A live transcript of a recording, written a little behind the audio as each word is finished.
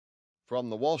From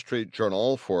the Wall Street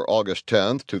Journal for August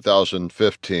 10th,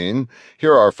 2015,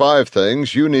 here are 5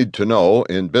 things you need to know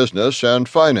in business and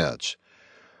finance.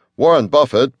 Warren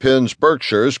Buffett pins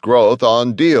Berkshire's growth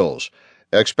on deals.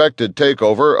 Expected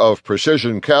takeover of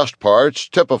Precision Castparts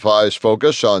typifies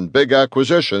focus on big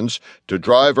acquisitions to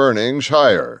drive earnings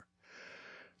higher.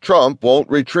 Trump won't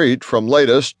retreat from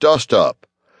latest dust-up.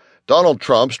 Donald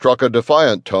Trump struck a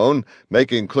defiant tone,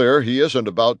 making clear he isn't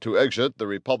about to exit the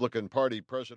Republican Party president.